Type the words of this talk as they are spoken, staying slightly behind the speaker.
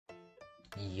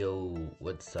Yo,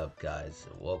 what's up guys?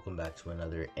 Welcome back to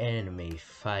another anime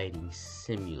fighting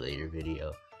simulator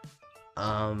video.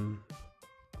 Um,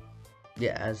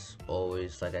 yeah, as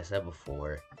always, like I said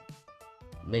before,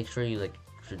 make sure you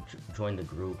join the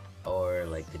group or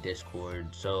the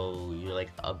Discord so you're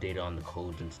updated on the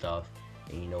codes and stuff,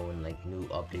 and you know when new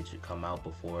updates would come out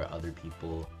before other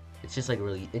people. It's just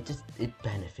it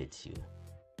benefits you,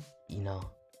 you know.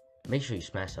 Make sure you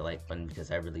smash the like button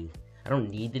because I don't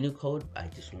need the new code, I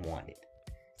just want it.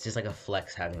 It's just like a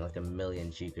flex having like a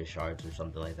million Chica shards or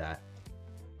something like that.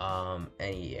 And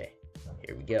yeah,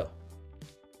 here we go.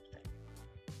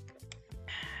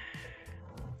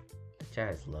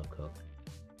 Jazz love Coke.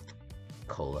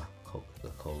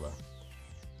 Coca-Cola.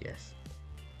 Yes.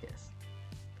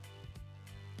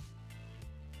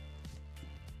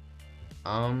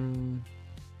 I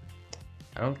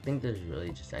don't think there's really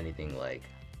just anything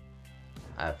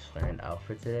I've planned out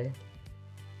for today.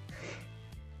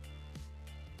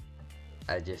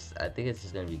 I think it's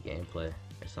just gonna be gameplay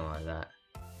or something like that.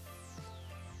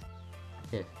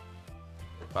 Yeah.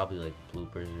 Probably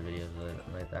bloopers or videos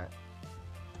like that.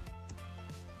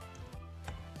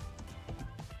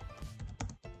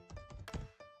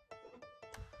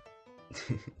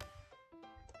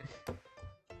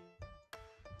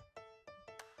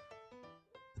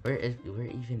 Where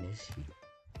even is he?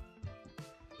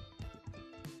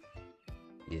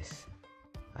 Yes,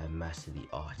 I have mastered the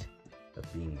art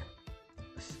of being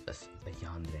a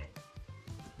yandere.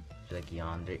 Like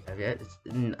yandere.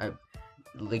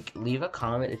 Leave a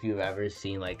comment if you've ever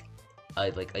seen a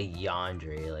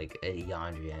yandere,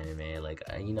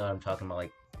 anime. You know what I'm talking about,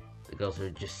 the girls who are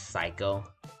just psycho.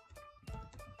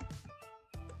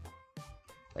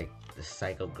 The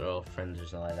psycho girlfriends or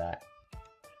something like that.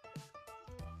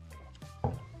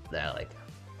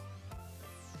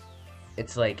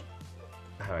 It's how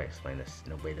do I explain this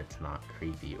in a way that's not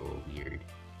creepy or weird?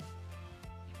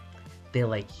 They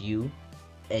like you,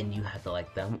 and you have to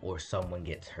like them, or someone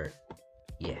gets hurt.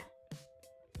 Yeah.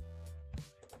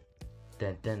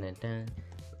 Dun dun dun dun.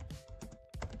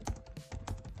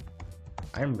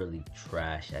 I'm really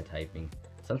trash at typing.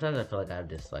 Sometimes I feel like I have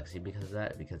dyslexia because of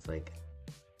that. Because I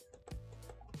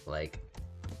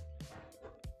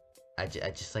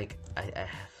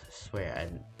swear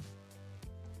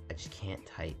I just can't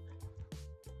type.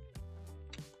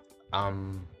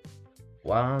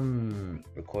 While I'm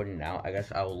recording now, I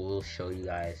guess I will show you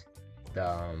guys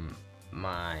the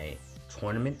my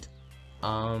tournament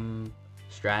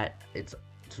strat. It's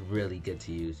really good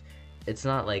to use. It's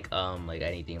not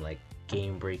anything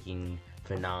game breaking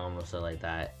phenomenal stuff like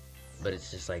that, but it's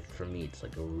just for me it's a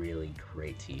really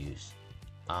great to use.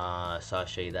 So I'll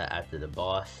show you that after the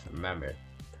boss. Remember,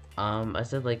 I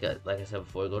said I said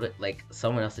before, go to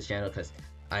someone else's channel because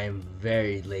I am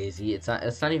very lazy. It's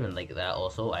not even that.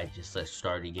 Also, I just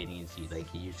started getting into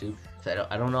YouTube, so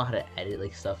I don't know how to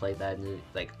edit stuff like that. And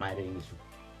my editing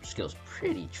skills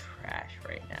pretty trash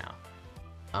right now.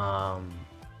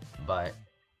 But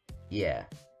yeah,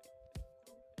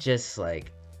 just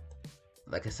like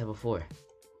I said before,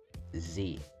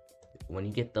 Z. When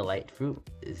you get the light fruit,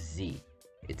 Z.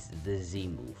 It's the Z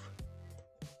move.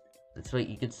 That's what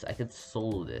I could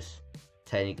solo this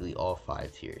technically all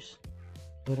 5 tiers.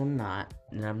 But I'm not,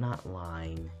 and I'm not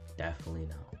lying. Definitely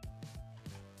not.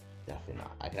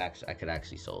 I could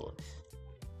actually solo this.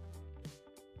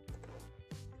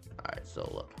 Alright, so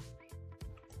look.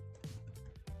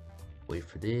 Wait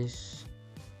for this.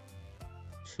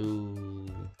 2,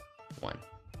 1.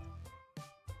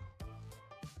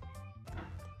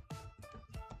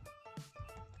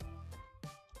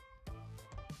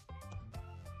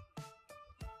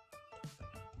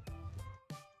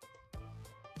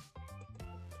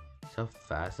 How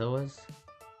fast it was.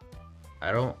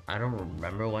 I don't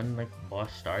remember when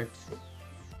boss starts.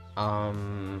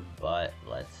 But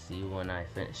let's see when I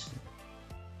finish.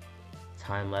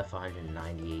 Time left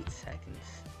 198 seconds.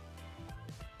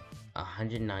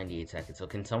 198 seconds. So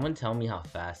can someone tell me how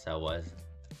fast that was?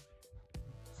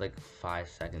 It's 5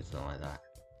 seconds, something like that.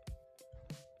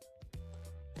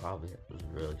 Probably it was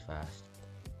really fast.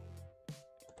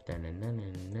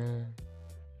 Da-na-na-na-na.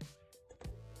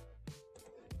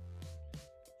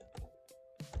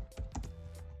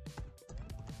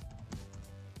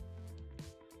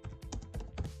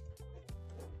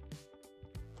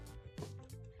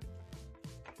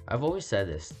 I've always said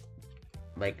this,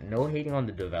 no hating on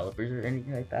the developers or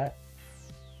anything like that,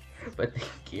 but the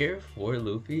gear for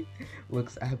Luffy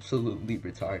looks absolutely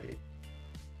retarded.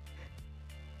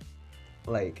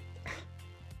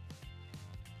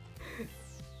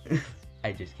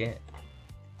 I just can't.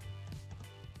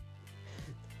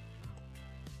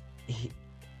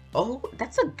 Oh,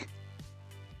 that's a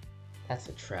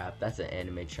trap. That's an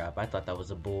anime trap. I thought that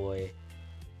was a boy.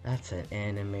 That's an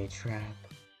anime trap.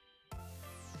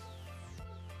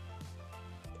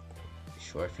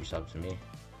 Sure, if you sub to me.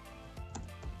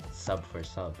 Sub for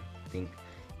sub. You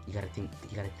gotta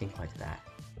think like that.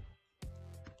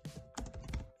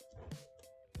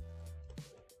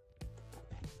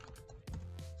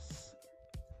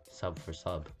 Sub for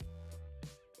sub.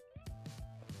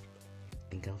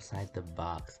 Think outside the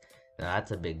box. Now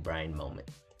that's a big Brian moment.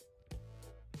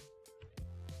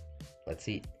 Let's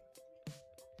see.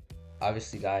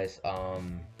 Obviously, guys,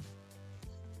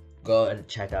 go and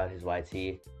check out his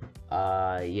YT.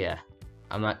 Yeah,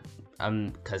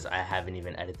 because I haven't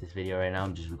even edited this video right now.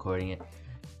 I'm just recording it.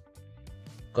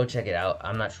 Go check it out.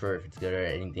 I'm not sure if it's good or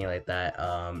anything like that.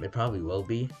 It probably will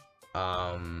be.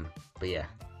 But yeah,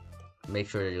 make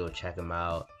sure to go check him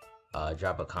out.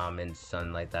 Drop a comment,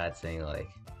 something like that, saying like,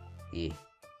 yeah,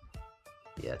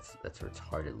 that's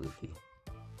retarded Luffy.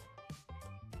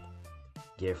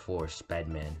 Gear 4,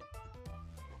 Spedman.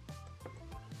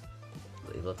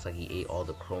 It looks like he ate all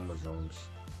the chromosomes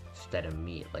instead of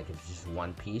meat. Like it's just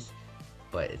one piece,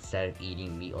 but instead of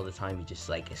eating meat all the time, he just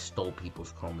like stole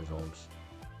people's chromosomes.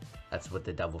 That's what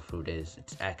the devil fruit is.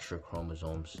 It's extra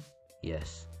chromosomes.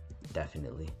 Yes,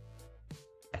 definitely.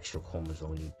 Extra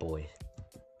chromosome boy.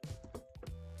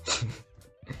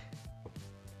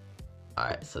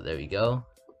 Alright, so there we go.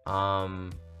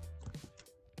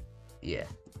 Yeah.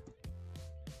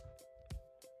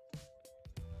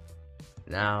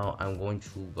 Now I'm going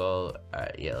to go.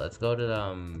 Alright, yeah, let's go to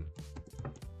the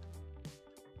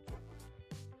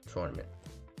tournament.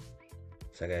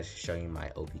 So I gotta show you my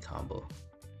OP combo.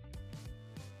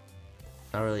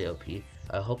 Not really OP.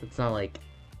 I hope it's not like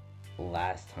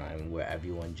last time where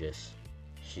everyone just,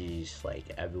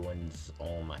 everyone's,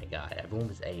 oh my god, everyone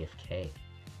was AFK.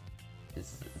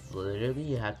 It's literally,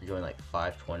 you have to join like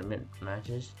 5 tournament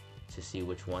matches to see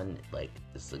which one like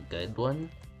is a good one.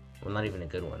 Well, not even a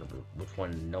good one, but which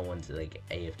one no one's like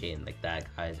AFK, and like that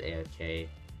guy's AFK,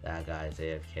 that guy's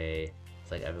AFK. It's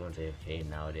like everyone's AFK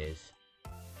nowadays.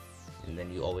 And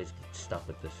then you always get stuck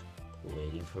with this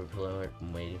waiting for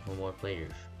more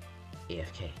players.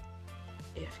 AFK.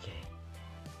 AFK.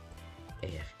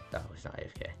 No, it's not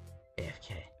AFK.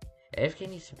 AFK. AFK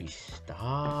needs to be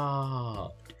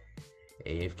stopped.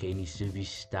 AFK needs to be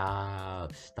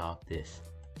stopped. Stop this.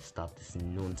 Stop this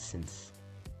nonsense.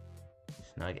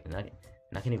 I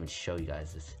can even show you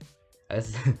guys this. I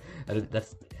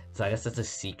guess that's a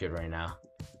secret right now.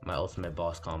 My ultimate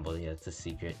boss combo. Yeah, it's a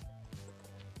secret.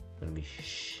 I'm gonna be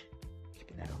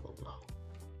keeping that on the low.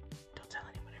 Don't tell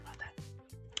anyone about that.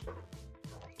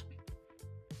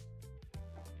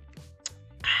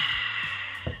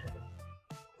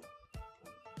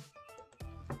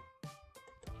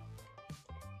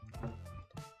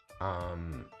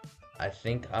 I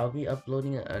think I'll be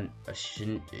uploading a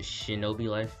Shinobi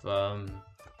Life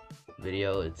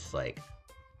video.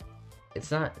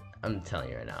 It's not, I'm telling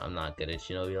you right now, I'm not good at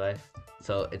Shinobi Life,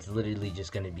 so it's literally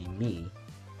just gonna be me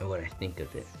and what I think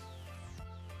of it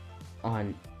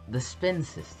on the spin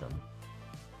system.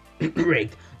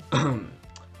 Rigged.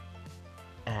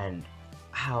 And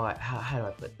how do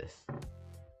I put this?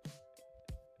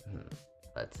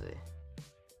 Let's see.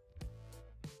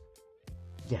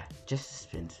 Yeah, just the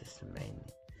spin system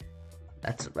mainly.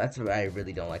 That's what I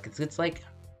really don't like. It's like,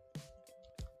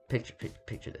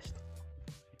 picture this.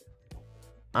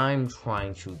 I'm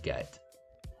trying to get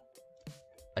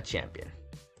a champion,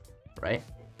 right?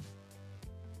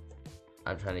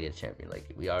 I'm trying to get a champion.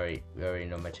 Like we already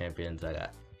know my champions. I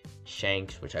got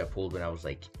Shanks, which I pulled when I was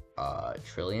like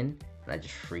Trillion, and I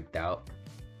just freaked out.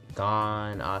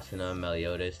 Gon, Asuna,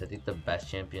 Meliodas. I think the best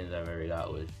champions I've ever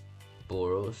got was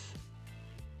Boros.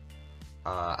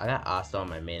 I got Asta on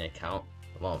my main account.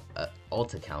 Well,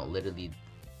 alt account. Literally,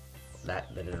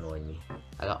 that annoyed me.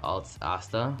 I got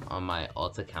Asta on my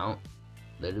alt account.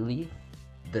 Literally,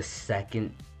 the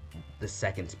second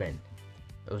spin.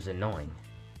 It was annoying.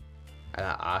 I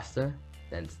got Asta,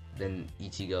 then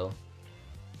Ichigo,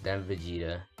 then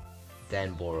Vegeta,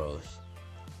 then Boros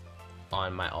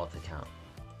on my alt account,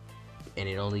 and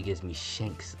it only gives me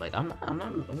Shanks. Like I'm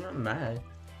not mad. It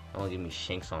only gives me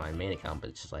Shanks on my main account,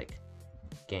 but it's just like,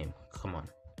 game, come on,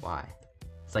 why?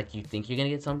 It's like you think you're gonna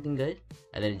get something good,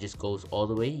 and then it just goes all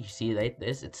the way. You see like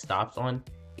this, it stops on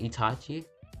Itachi.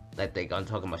 Like I'm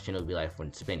talking about Shinobi Life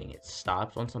when spinning. It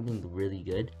stops on something really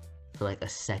good for like a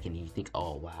second. You think,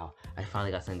 oh wow, I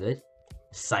finally got something good.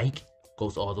 Psych,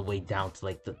 goes all the way down to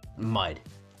like the mud,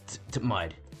 to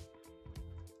mud,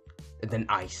 and then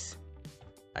ice.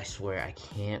 I swear I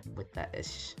can't with that.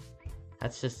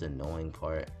 That's just the annoying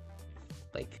part.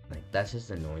 Like that's just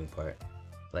the annoying part.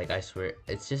 Like I swear,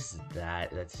 it's just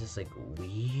that's just like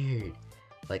weird.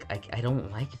 Like I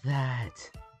don't like that.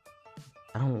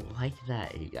 I don't like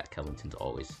that. You got Kellington's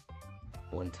always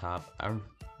one top. I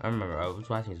remember I was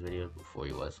watching his videos before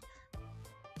he was.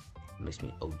 It makes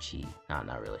me OG. Nah,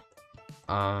 not really.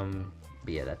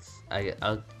 But yeah,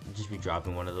 I'll just be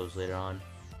dropping one of those later on.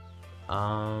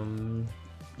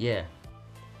 Yeah.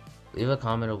 Leave a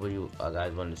comment of what you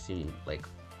guys want to see, like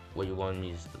what you want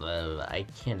me to. I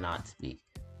cannot speak.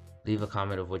 Leave a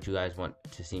comment of what you guys want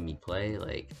to see me play,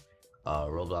 like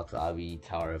Roblox Obby,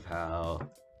 Tower of Hell,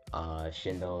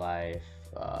 Shindo Life,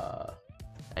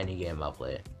 any game I'll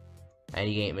play.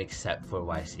 Any game except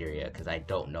for Syria, because I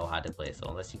don't know how to play. So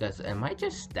unless you guys, am I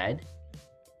just dead?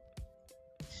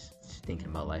 Just thinking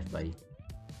about life, buddy.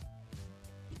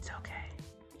 It's okay.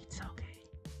 It's okay.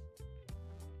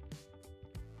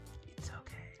 It's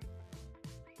okay.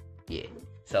 Yeah.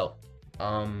 So,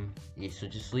 yeah. So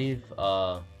just leave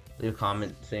a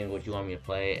comment saying what you want me to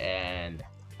play, and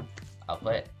I'll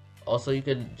play it. Also, you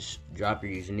could just drop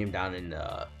your username down in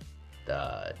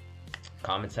the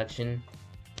comment section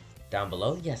down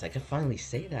below. Yes, I can finally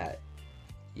say that.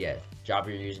 Yeah, drop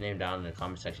your username down in the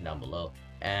comment section down below,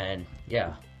 and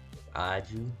yeah,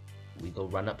 we go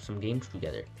run up some games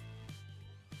together.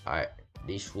 All right,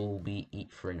 this will be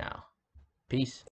it for now. Peace.